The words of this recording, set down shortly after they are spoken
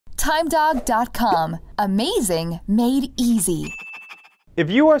TimeDog.com. Amazing made easy. If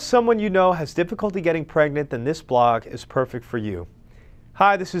you or someone you know has difficulty getting pregnant, then this blog is perfect for you.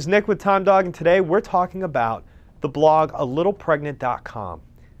 Hi, this is Nick with TimeDog, and today we're talking about the blog alittlepregnant.com.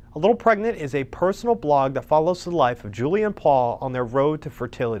 A Little Pregnant is a personal blog that follows the life of Julie and Paul on their road to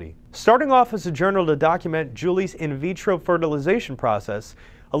fertility. Starting off as a journal to document Julie's in vitro fertilization process,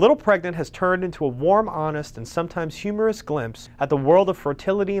 A Little Pregnant has turned into a warm, honest, and sometimes humorous glimpse at the world of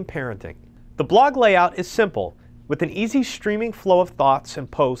fertility and parenting. The blog layout is simple, with an easy streaming flow of thoughts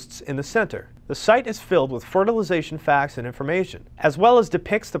and posts in the center. The site is filled with fertilization facts and information, as well as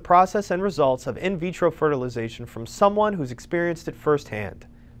depicts the process and results of in vitro fertilization from someone who's experienced it firsthand.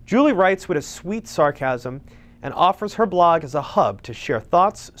 Julie writes with a sweet sarcasm and offers her blog as a hub to share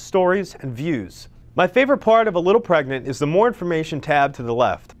thoughts, stories, and views. My favorite part of A Little Pregnant is the More Information tab to the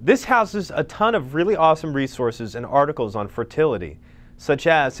left. This houses a ton of really awesome resources and articles on fertility, such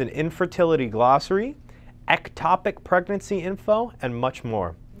as an infertility glossary, ectopic pregnancy info, and much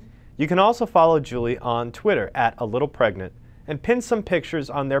more. You can also follow Julie on Twitter at A Little Pregnant and pin some pictures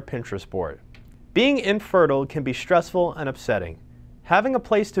on their Pinterest board. Being infertile can be stressful and upsetting. Having a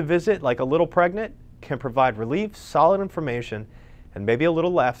place to visit like A Little Pregnant can provide relief, solid information, and maybe a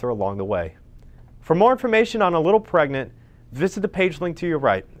little laughter along the way. For more information on A Little Pregnant, visit the page link to your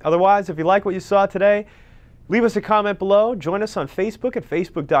right. Otherwise, if you like what you saw today, leave us a comment below, join us on Facebook at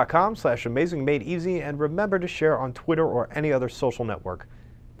facebook.com/amazingmadeeasy, and remember to share on Twitter or any other social network.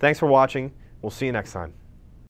 Thanks for watching. We'll see you next time.